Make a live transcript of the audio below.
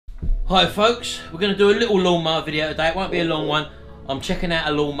Hi folks, we're going to do a little lawnmower video today. It won't be a long one. I'm checking out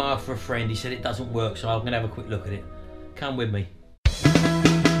a lawnmower for a friend. He said it doesn't work, so I'm going to have a quick look at it. Come with me.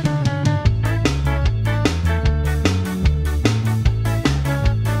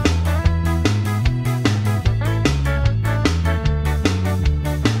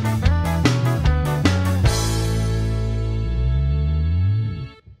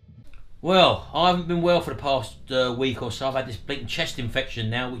 Well, I haven't been well for the past week or so. I've had this bleeding chest infection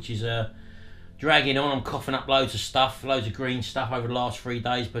now, which is dragging on. I'm coughing up loads of stuff, loads of green stuff over the last 3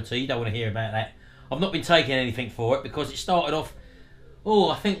 days, but you don't want to hear about that. I've not been taking anything for it because it started off,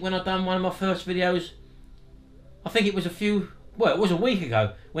 I think when I done one of my first videos, I think it was it was a week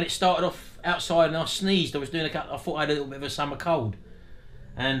ago, when it started off outside and I sneezed. I thought I had a little bit of a summer cold.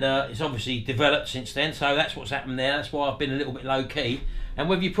 And it's obviously developed since then, so that's what's happened there. That's why I've been a little bit low-key. And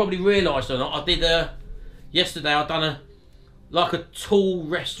whether you probably realised or not, I did yesterday. I done a tool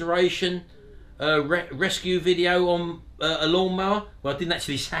restoration rescue video on a lawnmower. Well, I didn't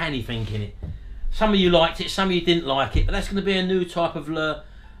actually say anything in it. Some of you liked it, some of you didn't like it, but that's going to be a new type of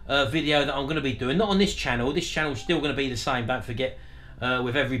video that I'm going to be doing. Not on this channel. This channel's still going to be the same. Don't forget,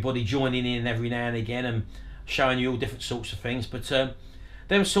 with everybody joining in every now and again and showing you all different sorts of things. But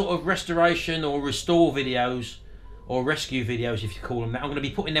them sort of restoration or restore videos, or rescue videos if you call them that, I'm going to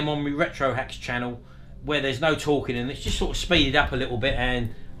be putting them on my Retro Hacks channel, where there's no talking and it's just sort of speeded up a little bit,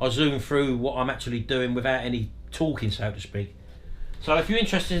 and I zoom through what I'm actually doing without any talking, so to speak. So if you're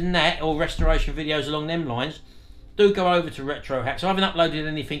interested in that, or restoration videos along them lines, do go over to Retro Hacks. I haven't uploaded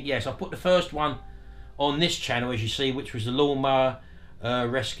anything yet. So I put the first one on this channel, as you see, which was the lawnmower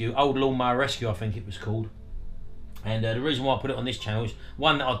rescue, old lawnmower rescue I think it was called. And the reason why I put it on this channel is,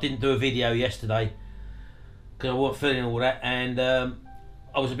 one, that I didn't do a video yesterday because I wasn't feeling all that, and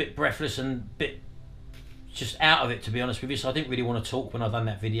I was a bit breathless and a bit just out of it, to be honest with you, so I didn't really want to talk when I done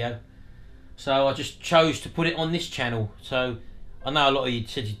that video. So I just chose to put it on this channel. So I know a lot of you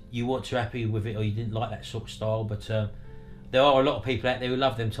said you weren't too happy with it, or you didn't like that sort of style, but there are a lot of people out there who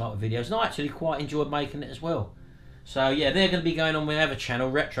love them type of videos, and I actually quite enjoyed making it as well. So yeah, they're going to be going on my other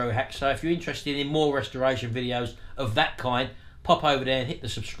channel, Retro Hacks. So if you're interested in more restoration videos of that kind, pop over there and hit the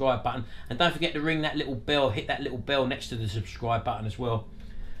subscribe button, and don't forget to ring that little bell, hit that little bell next to the subscribe button as well,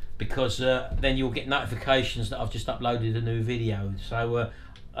 because then you'll get notifications that I've just uploaded a new video. So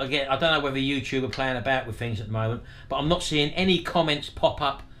again, I don't know whether YouTube are playing about with things at the moment, but I'm not seeing any comments pop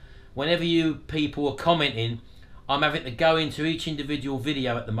up. Whenever you people are commenting, I'm having to go into each individual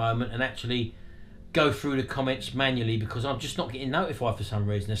video at the moment and actually go through the comments manually, because I'm just not getting notified for some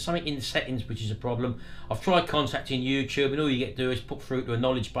reason. There's something in the settings which is a problem. I've tried contacting YouTube, and all you get to do is put through to a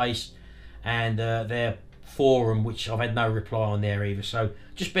knowledge base and their forum, which I've had no reply on there either. So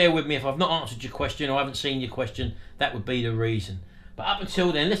just bear with me if I've not answered your question or I haven't seen your question. That would be the reason. But up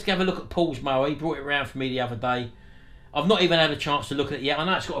until then, let's have a look at Paul's mower. He brought it around for me the other day. I've not even had a chance to look at it yet. I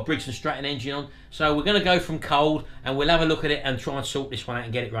know it's got a Briggs & Stratton engine on, so we're going to go from cold and we'll have a look at it and try and sort this one out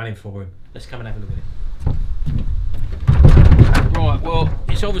and get it running for him. Let's come and have a look at it. Right, well,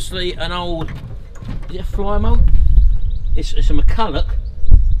 it's obviously an old, is it a fly mold? It's a McCulloch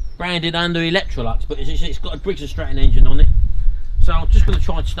branded under Electrolux, but it's got a Briggs & Stratton engine on it. So I'm just going to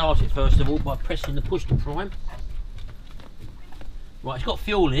try and start it first of all by pressing the push to prime. Right, it's got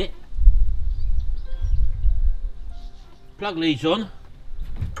fuel in it. Plug leads on.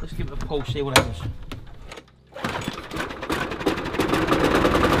 Let's give it a pull, see what happens.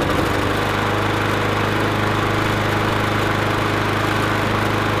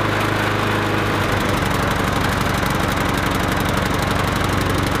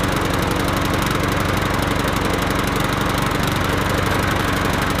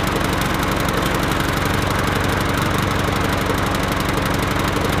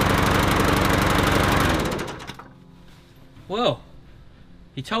 Well,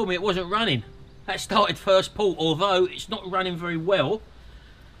 he told me it wasn't running. That started first pull, although it's not running very well.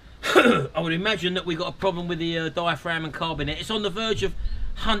 I would imagine that we got a problem with the diaphragm and carb in it. It's on the verge of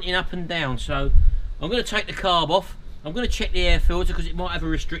hunting up and down, so I'm going to take the carb off. I'm going to check the air filter because it might have a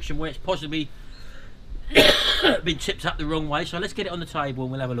restriction where it's possibly been tipped up the wrong way. So let's get it on the table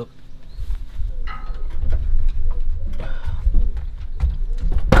and we'll have a look.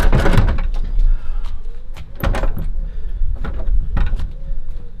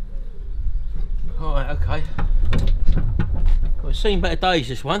 Okay, well, it's seen better days,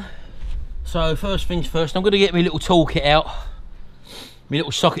 this one. So first things first, I'm going to get my little toolkit out, my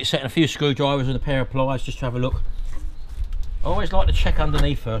little socket set and a few screwdrivers and a pair of pliers just to have a look. I always like to check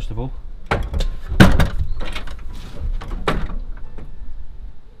underneath first of all.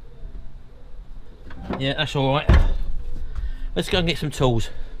 Yeah, that's all right. Let's go and get some tools.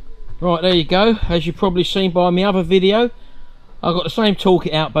 Right, there you go. As you've probably seen by my other video, I've got the same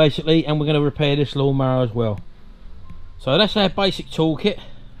toolkit out basically, and we're going to repair this lawnmower as well. So that's our basic toolkit.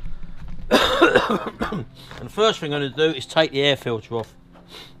 And the first thing I'm going to do is take the air filter off.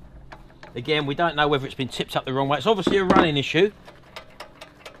 Again, we don't know whether it's been tipped up the wrong way. It's obviously a running issue.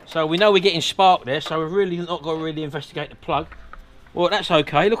 So we know we're getting spark there, so we've really not got to really investigate the plug. Well, that's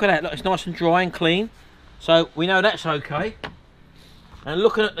okay. Look at that. Look, it's nice and dry and clean. So we know that's okay. And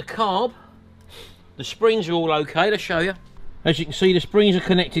looking at the carb, the springs are all okay. Let's show you. As you can see, the springs are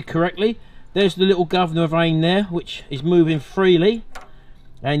connected correctly. There's the little governor vane there, which is moving freely.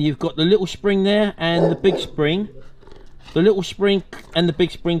 And you've got the little spring there and the big spring. The little spring and the big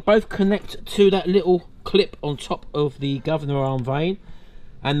spring both connect to that little clip on top of the governor arm vane.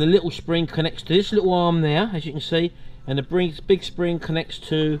 And the little spring connects to this little arm there, as you can see. And the big spring connects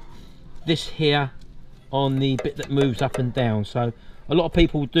to this here on the bit that moves up and down. So a lot of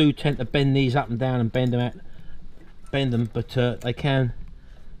people do tend to bend these up and down and bend them, but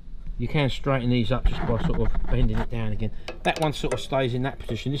you can straighten these up just by sort of bending it down again. That one sort of stays in that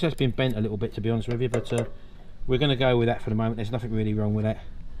position. This has been bent a little bit, to be honest with you, but we're going to go with that for the moment. There's nothing really wrong with that.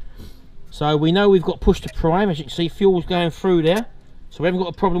 So we know we've got push to prime. As you can see, fuel's going through there, so we haven't got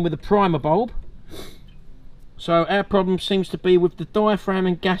a problem with the primer bulb. So our problem seems to be with the diaphragm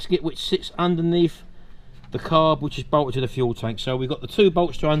and gasket, which sits underneath the carb, which is bolted to the fuel tank. So we've got the two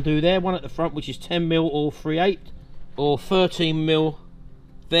bolts to undo there, one at the front, which is 10mm or 3/8, or 13mm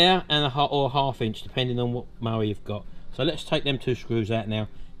there, and or ½ inch, depending on what mower you've got. So let's take them two screws out now,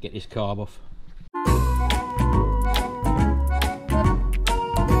 get this carb off.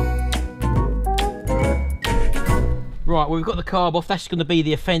 Right, well, we've got the carb off. That's going to be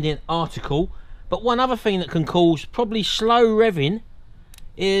the offending article. But one other thing that can cause probably slow revving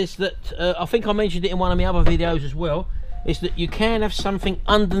is that, I think I mentioned it in one of my other videos as well, is that you can have something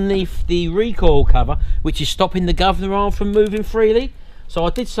underneath the recoil cover which is stopping the governor arm from moving freely. So I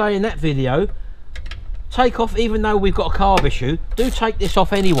did say in that video, take off, even though we've got a carb issue, do take this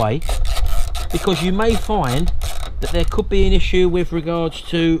off anyway, because you may find that there could be an issue with regards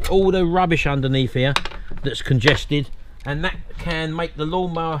to all the rubbish underneath here that's congested, and that can make the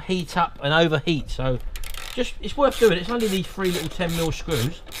lawnmower heat up and overheat. So just, it's worth doing. It's only these three little 10mm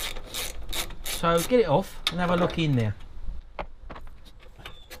screws. So get it off and have a look in there.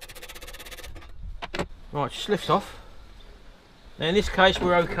 Right, just lifts off. Now in this case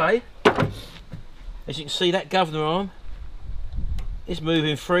we're okay. As you can see, that governor arm is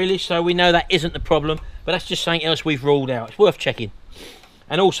moving freely, so we know that isn't the problem, but that's just something else we've ruled out. It's worth checking.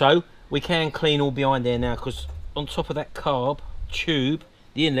 And also we can clean all behind there now, because on top of that carb tube,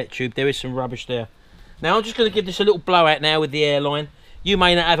 the inlet tube, there is some rubbish there. Now I'm just going to give this a little blowout now with the airline. You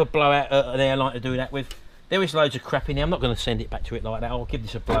may not have a blowout, an airline to do that with. There is loads of crap in there. I'm not going to send it back to it like that. I'll give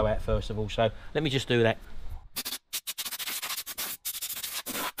this a blowout first of all. So let me just do that.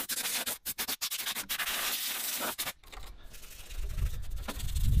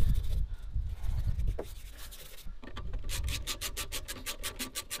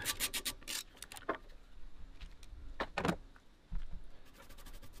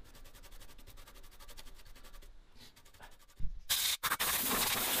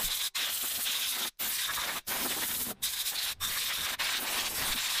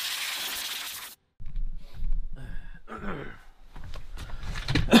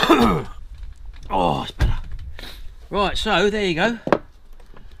 Oh, it's better. Right, so there you go.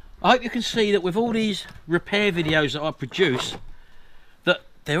 I hope you can see that with all these repair videos that I produce, that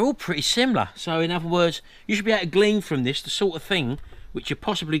they're all pretty similar. So in other words, you should be able to glean from this the sort of thing which you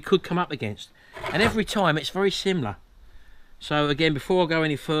possibly could come up against. And every time it's very similar. So again, before I go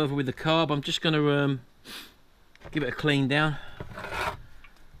any further with the carb, I'm just going to give it a clean down.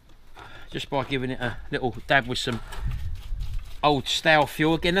 Just by giving it a little dab with some old stale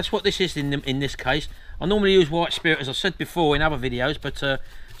fuel. Again, that's what this is in this case. I normally use white spirit, as I said before in other videos, but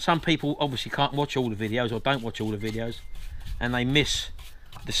some people obviously can't watch all the videos, or don't watch all the videos, and they miss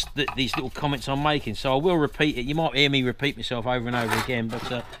these little comments I'm making. So I will repeat it. You might hear me repeat myself over and over again,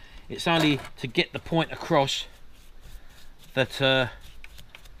 but it's only to get the point across that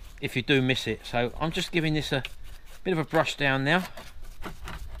if you do miss it. So I'm just giving this a bit of a brush down now.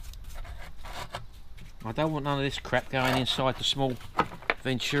 I don't want none of this crap going inside the small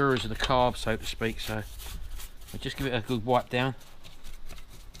venturas of the carb, so to speak, so I'll just give it a good wipe down.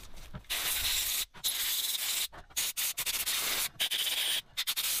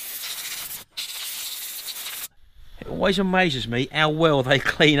 It always amazes me how well they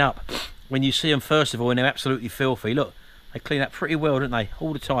clean up when you see them first of all, and they're absolutely filthy. Look, they clean up pretty well, don't they,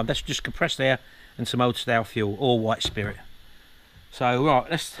 all the time. That's just compressed air and some old stale fuel or white spirit. So right,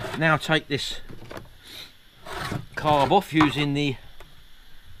 let's now take this carb off using the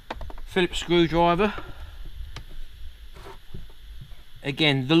Phillips screwdriver.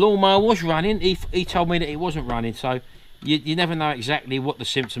 Again, the lawnmower was running. He told me that it wasn't running, so you never know exactly what the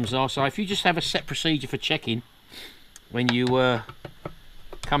symptoms are. So if you just have a set procedure for checking when you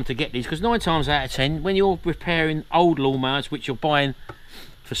come to get these, because 9 times out of 10 when you're repairing old lawnmowers which you're buying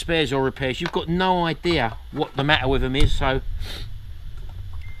for spares or repairs, you've got no idea what the matter with them is. So,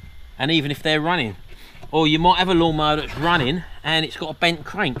 and even if they're running, or you might have a lawnmower that's running and it's got a bent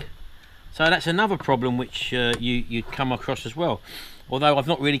crank, so that's another problem which you come across as well. Although I've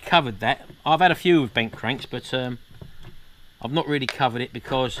not really covered that. I've had a few with bent cranks, but I've not really covered it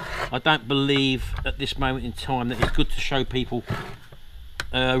because I don't believe at this moment in time that it's good to show people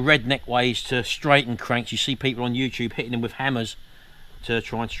redneck ways to straighten cranks. You see people on YouTube hitting them with hammers to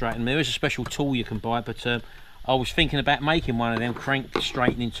try and straighten them. There is a special tool you can buy, but I was thinking about making one of them crank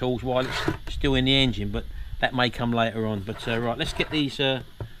straightening tools while it's still in the engine, but that may come later on. But right, let's get these.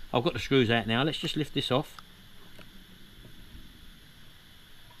 I've got the screws out now. Let's just lift this off.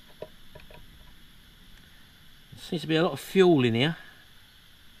 Seems to be a lot of fuel in here.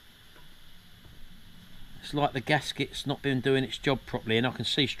 It's like the gasket's not been doing its job properly, and I can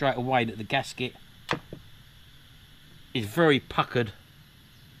see straight away that the gasket is very puckered.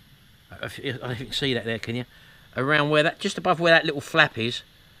 I don't know if you can see that there, can you? Around where that, just above where that little flap is,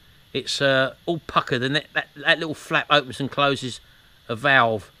 it's all puckered, and that little flap opens and closes a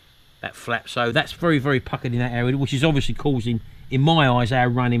valve, that flap. So that's very, very puckered in that area, which is obviously causing, in my eyes, our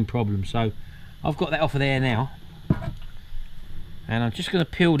running problem. So I've got that off of there now. And I'm just going to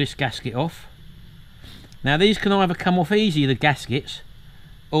peel this gasket off. Now these can either come off easy, the gaskets,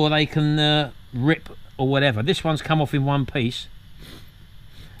 or they can rip or whatever. This one's come off in one piece.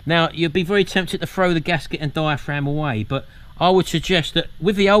 Now you'd be very tempted to throw the gasket and diaphragm away, but I would suggest that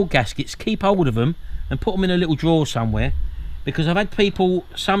with the old gaskets, keep hold of them and put them in a little drawer somewhere, because I've had people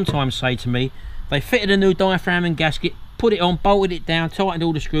sometimes say to me they fitted a new diaphragm and gasket, put it on, bolted it down, tightened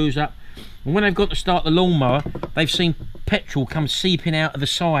all the screws up, and when they've got to start the lawnmower, they've seen petrol come seeping out of the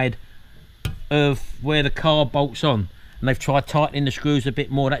side of where the carb bolts on, and they've tried tightening the screws a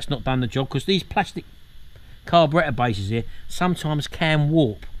bit more. That's not done the job, because these plastic carburetor bases here sometimes can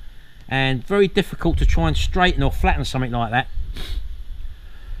warp, and very difficult to try and straighten or flatten something like that.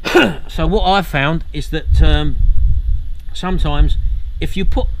 So what I've found is that sometimes if you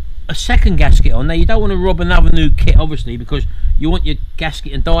put a second gasket on there, you don't want to rob another new kit, obviously, because you want your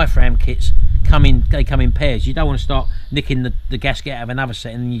gasket and diaphragm kits they come in pairs. You don't want to start nicking the gasket out of another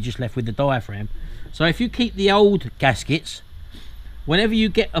set and then you're just left with the diaphragm. So if you keep the old gaskets, whenever you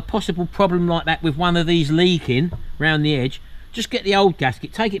get a possible problem like that with one of these leaking around the edge, just get the old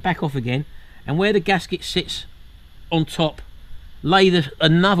gasket, take it back off again, and where the gasket sits on top, lay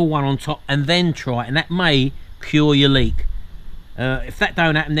another one on top and then try it, and that may cure your leak. If that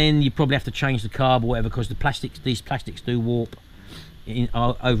don't happen, then you probably have to change the carb or whatever, because these plastics do warp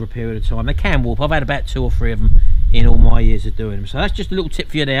over a period of time. They can warp. I've had about 2 or 3 of them in all my years of doing them. So that's just a little tip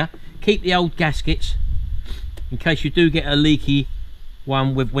for you there. Keep the old gaskets in case you do get a leaky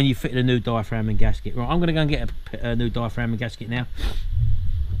one when you fit a new diaphragm and gasket. Right, I'm going to go and get a new diaphragm and gasket now,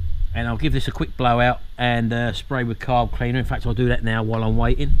 and I'll give this a quick blowout and spray with carb cleaner. In fact, I'll do that now while I'm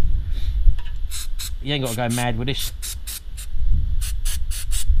waiting. You ain't got to go mad with this.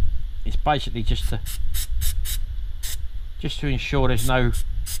 It's basically just to ensure there's no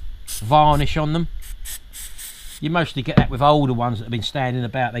varnish on them. You mostly get that with older ones that have been standing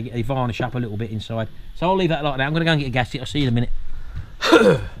about. They varnish up a little bit inside. So I'll leave that like that. I'm going to go and get a gasket. I'll see you in a minute.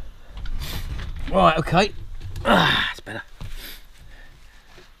 Right, okay. That's better.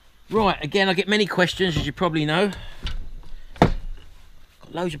 Right, again, I get many questions, as you probably know. Got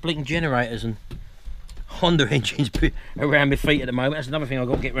loads of blinking generators and Honda engines around my feet at the moment. That's another thing I've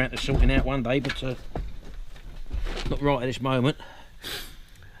got to get around to sorting out one day, but not right at this moment.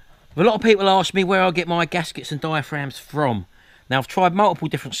 A lot of people ask me where I get my gaskets and diaphragms from. Now, I've tried multiple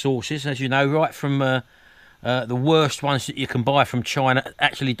different sources, as you know, right from the worst ones that you can buy from China,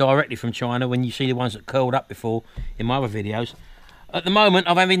 actually directly from China, when you see the ones that curled up before in my other videos. At the moment,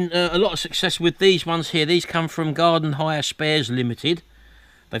 I'm having a lot of success with these ones here. These come from Garden Hire Spares Limited.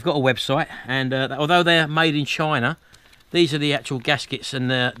 They've got a website, and although they're made in China, these are the actual gaskets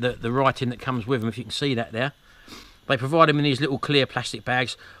and the writing that comes with them, if you can see that there. They provide them in these little clear plastic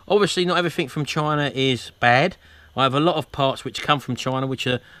bags. Obviously, not everything from China is bad. I have a lot of parts which come from China, which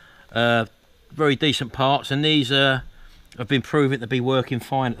are very decent parts, and these have been proven to be working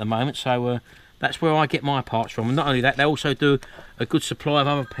fine at the moment. So that's where I get my parts from. And not only that, they also do a good supply of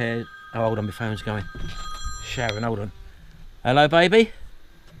other pairs. Oh, hold on, my phone's going. Sharon, hold on. Hello, baby.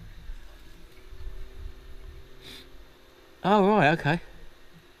 Oh, right, okay.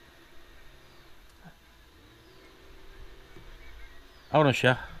 Hold on,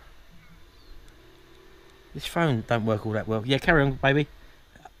 Sha. This phone don't work all that well. Yeah, carry on, baby.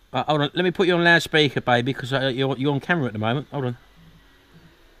 Hold on, let me put you on loudspeaker, baby, because you're on camera at the moment. Hold on.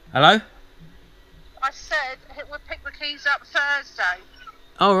 Hello? I said we'll pick the keys up Thursday.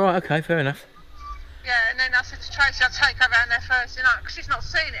 Oh, right, okay, fair enough. Yeah, and then I said to Tracy I'll take her around there Thursday night, because she's not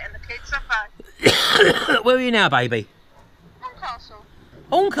seen it in the kids, have they? Where are you now, baby? Castle.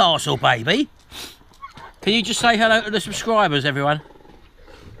 Horncastle, baby. Can you just say hello to the subscribers, everyone?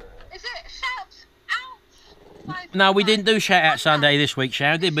 Is it shout out? No, we didn't do shout out Sunday this week,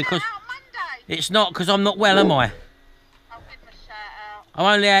 Sharon, did because shout out Monday. It's not because I'm not well, am I? I'll give him a shout out. I'm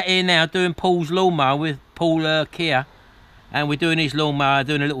only out here now doing Paul's lawnmower with Paul Kia, and we're doing his lawnmower,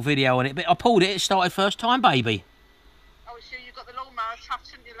 doing a little video on it. But I pulled it; it started first time, baby. Oh, so you got the lawnmower tough,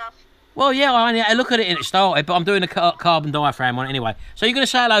 shouldn't you, love? Well, yeah, I only had a look at it and it started, but I'm doing a carbon diaphragm on it anyway. So you're going to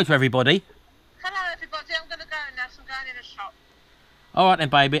say hello to everybody? Hello, everybody. I'm going to go now, so I'm going in a shop. All right then,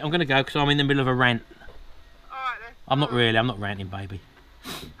 baby. I'm going to go because I'm in the middle of a rant. All right then. I'm not really. I'm not ranting, baby.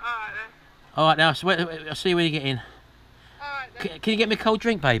 All right then. All right now. So I'll see you when you get in. All right then. Can you get me a cold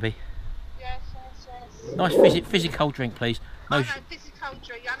drink, baby? Yes. Nice fizzy cold drink, please. No. I know fizzy cold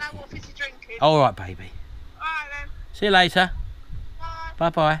drink. I know what fizzy drink is. All right, baby. All right then. See you later. Bye. Bye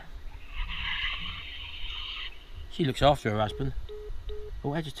bye. She looks after her husband.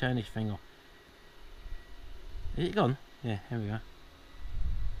 Oh, how'd you turn this thing off? Is it gone? Yeah, here we go.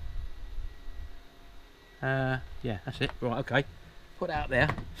 Yeah, that's it. Right, okay. Put that up there.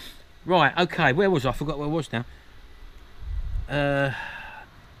 Right, okay. Where was I? I forgot where I was now.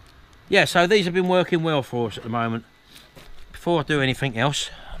 Yeah, so these have been working well for us at the moment. Before I do anything else,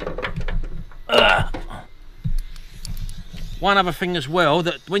 one other thing as well,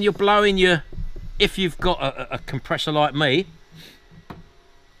 that when you're blowing your, if you've got a compressor like me,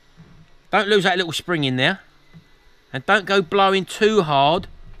 don't lose that little spring in there, and don't go blowing too hard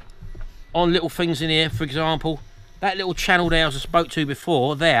on little things in here. For example, that little channel there as I spoke to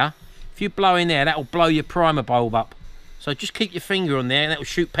before there, if you blow in there, that will blow your primer bulb up. So just keep your finger on there and that will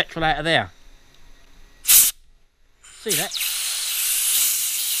shoot petrol out of there. See that?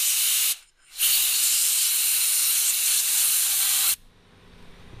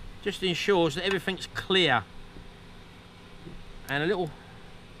 Just ensures that everything's clear. And a little...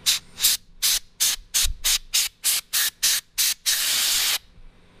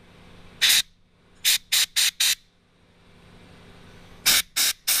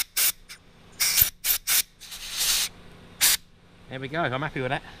 There we go, I'm happy with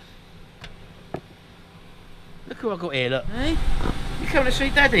that. Look who I've got here, look. Hey, you coming to see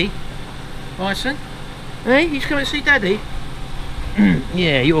Daddy? Bison? Hey, he's coming to see Daddy?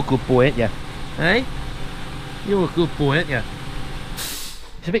 Yeah, you're a good boy, ain't you? Hey? You're a good boy, ain't you?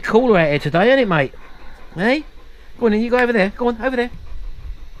 It's a bit cooler out here today, ain't it, mate? Hey? Go on then, you go over there. Go on, over there.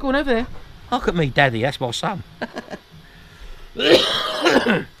 Go on, over there. Look at me, Daddy, that's my son.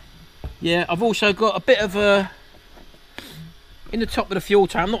 Yeah, I've also got a bit of a... in the top of the fuel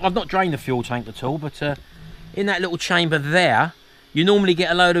tank, I've not drained the fuel tank at all, but in that little chamber there, you normally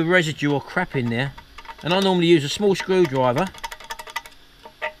get a load of residue or crap in there. And I normally use a small screwdriver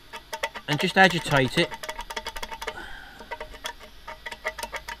and just agitate it.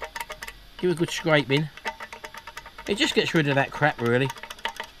 Give it a good scraping. It just gets rid of that crap, really.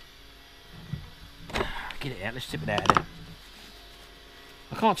 Get it out, let's tip it out of there.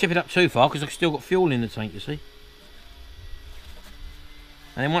 I can't tip it up too far because I've still got fuel in the tank, you see.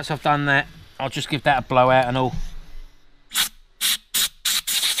 And then once I've done that, I'll just give that a blowout and all.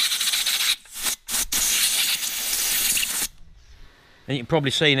 And you can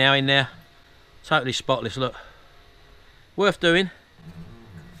probably see now in there, totally spotless, look. Worth doing.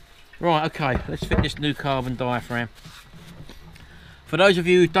 Right, okay, let's fit this new carbon diaphragm. For those of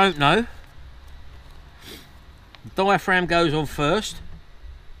you who don't know, the diaphragm goes on first.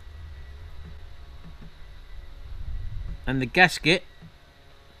 And the gasket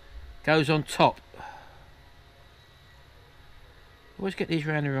goes on top. Always get these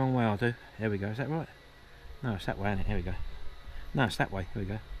round the wrong way, I do. There we go, is that right? No, it's that way, isn't it? Here we go. No, it's that way, here we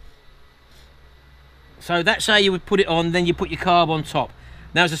go. So that's how you would put it on, then you put your carb on top.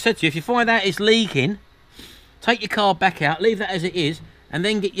 Now, as I said to you, if you find out it's leaking, take your carb back out, leave that as it is, and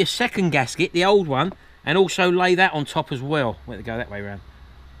then get your second gasket, the old one, and also lay that on top as well. Wait, to go that way round.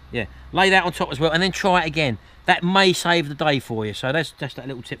 Yeah, lay that on top as well, and then try it again. That may save the day for you. So that's just that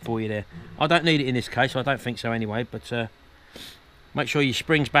little tip for you there. I don't need it in this case. I don't think so anyway. But make sure your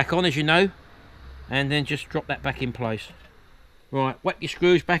spring's back on, as you know, and then just drop that back in place. Right, whack your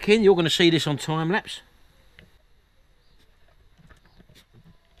screws back in. You're going to see this on time lapse.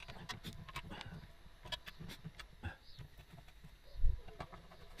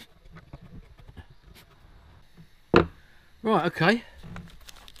 Right, okay.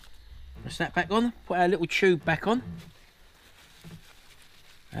 That's that back on. Put our little tube back on.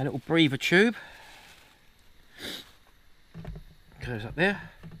 Our little breather tube. Goes up there.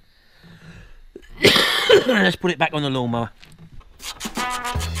 Let's put it back on the lawnmower.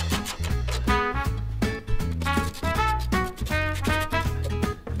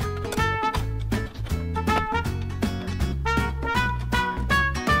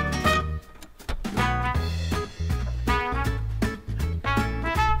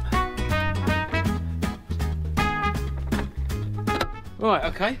 Right,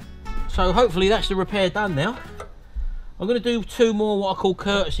 okay, so hopefully that's the repair done now. I'm going to do two more what I call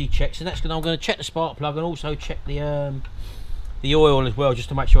courtesy checks, and that's going. I'm going to check the spark plug and also check the oil as well, just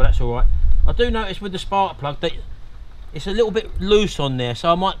to make sure that's all right. I do notice with the spark plug that it's a little bit loose on there,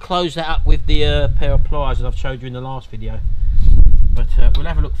 so I might close that up with the pair of pliers that I've showed you in the last video. But we'll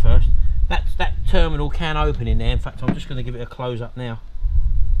have a look first. That terminal can open in there. In fact, I'm just going to give it a close up now.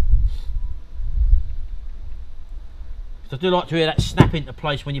 I do like to hear that snap into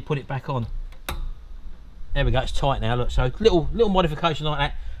place when you put it back on. There we go, it's tight now, look. So little modification like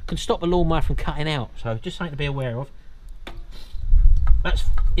that can stop the lawnmower from cutting out. So just something to be aware of. That's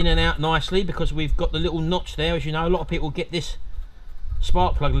in and out nicely because we've got the little notch there. As you know, a lot of people get this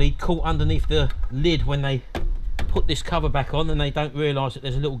spark plug lead caught underneath the lid when they put this cover back on, and they don't realise that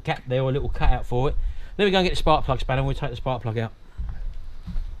there's a little gap there or a little cutout for it. Then we go and get the spark plug spanner and we'll take the spark plug out.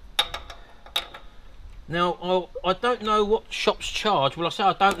 Now, I don't know what shops charge. Well, I say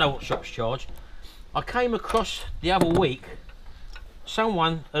I don't know what shops charge. I came across the other week,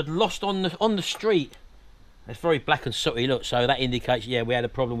 someone had lost on the street. It's very black and sooty, look, so that indicates, yeah, we had a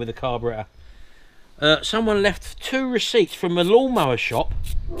problem with the carburetor. Someone left 2 receipts from a lawnmower shop,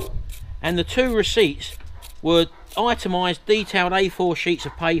 and the 2 receipts were itemised, detailed A4 sheets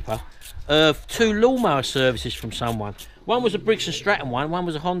of paper of 2 lawnmower services from someone. One was a Briggs & Stratton one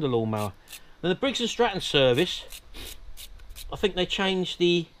was a Honda lawnmower. Now the Briggs & Stratton service, I think they changed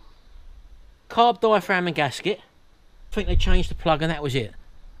the carb diaphragm and gasket. I think they changed the plug and that was it.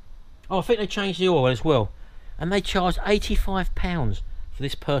 Oh, I think they changed the oil as well. And they charged £85 for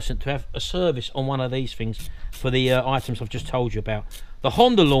this person to have a service on one of these things for the items I've just told you about. The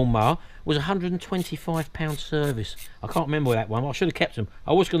Honda lawnmower was a £125 service. I can't remember that one. I should have kept them.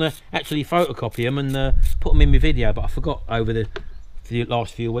 I was going to actually photocopy them and put them in my video, but I forgot over the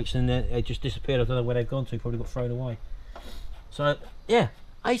last few weeks, and they just disappeared. I don't know where they've gone to. Probably got thrown away. So yeah,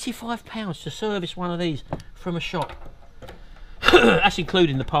 £85 to service one of these from a shop. That's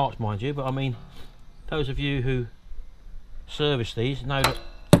including the parts, mind you, but I mean, those of you who service these know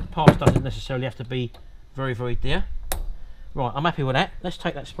that parts doesn't necessarily have to be very, very dear. Right, I'm happy with that. Let's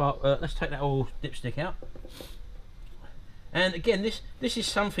take that let's take that oil dipstick out. And again, this is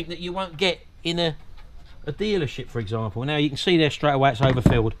something that you won't get in a dealership, for example. Now you can see there straight away it's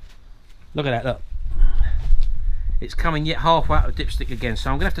overfilled. Look at that, look. It's coming yet halfway out of the dipstick again,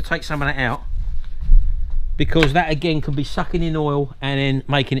 so I'm going to have to take some of that out, because that again can be sucking in oil and then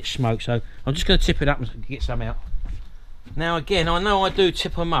making it smoke. So I'm just going to tip it up and get some out. Now again, I know I do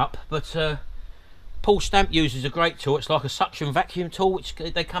tip them up, but Paul Stamp uses a great tool. It's like a suction vacuum tool, which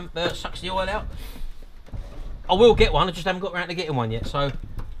they sucks the oil out. I will get one, I just haven't got around to getting one yet. So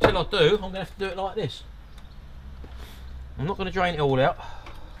until I do, I'm going to have to do it like this. I'm not going to drain it all out.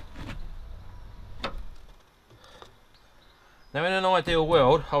 Now in an ideal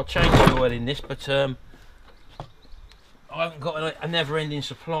world, I'll change the oil in this, but I haven't got a never-ending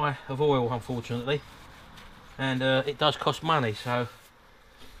supply of oil, unfortunately. And it does cost money, so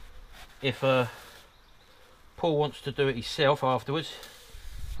if Paul wants to do it himself afterwards,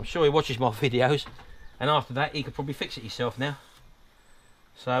 I'm sure he watches my videos, and after that he could probably fix it himself now.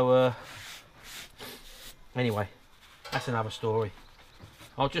 So anyway, that's another story.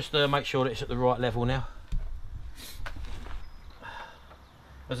 I'll just make sure that it's at the right level now.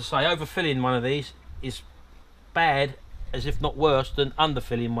 As I say, overfilling one of these is bad, as if not worse than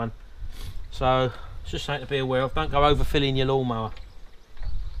underfilling one. So it's just something to be aware of. Don't go overfilling your lawnmower.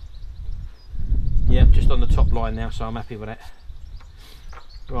 Yep, just on the top line now, so I'm happy with that.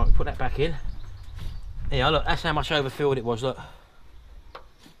 Right, put that back in. Yeah, look, that's how much overfilled it was, look.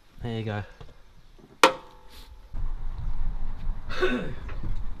 There you go.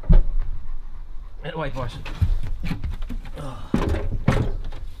 Out the way, Bryson. Oh.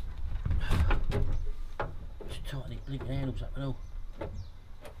 Just tighten it, link the handles up and all.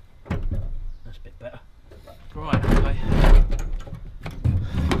 That's a bit better. Right, okay.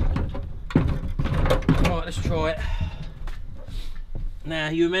 let's try it. Now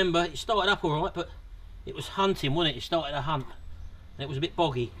you remember it started up alright, but it was hunting, wasn't it? It started a hunt and it was a bit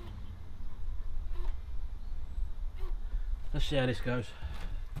boggy. Let's see how this goes.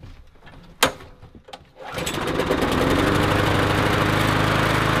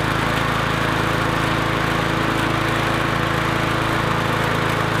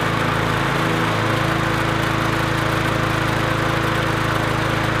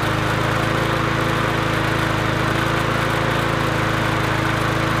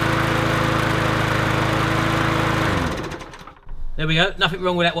 There we go, nothing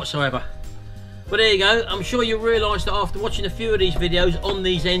wrong with that whatsoever. But there you go, I'm sure you'll realise that after watching a few of these videos on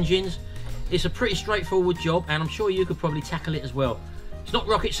these engines, it's a pretty straightforward job, and I'm sure you could probably tackle it as well. It's not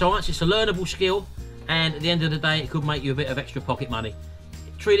rocket science, it's a learnable skill, and at the end of the day it could make you a bit of extra pocket money.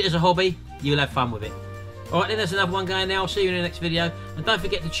 Treat it as a hobby, you'll have fun with it. Alright then, there's another one going now. I'll see you in the next video, and don't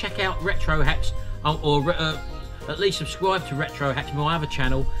forget to check out Retro Hacks, or at least subscribe to Retro Hacks, my other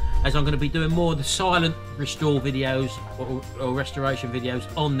channel, as I'm going to be doing more of the silent restore videos or restoration videos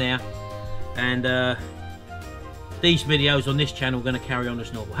on there, and these videos on this channel are going to carry on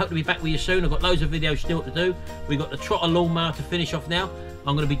as normal. Hope to be back with you soon. I've got loads of videos still to do. We've got the Trotter lawnmower to finish off now.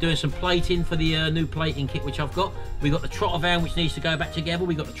 I'm going to be doing some plating for the new plating kit which I've got. We've got the Trotter van which needs to go back together.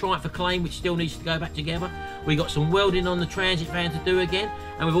 We've got the Triumph Acclaim which still needs to go back together. We've got some welding on the Transit van to do again.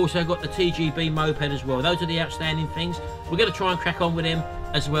 And we've also got the TGB moped as well. Those are the outstanding things. We're going to try and crack on with them,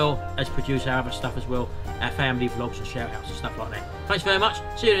 as well as produce our other stuff as well. Our family vlogs and shout outs and stuff like that. Thanks very much.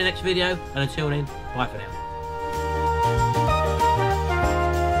 See you in the next video. And until then, bye for now.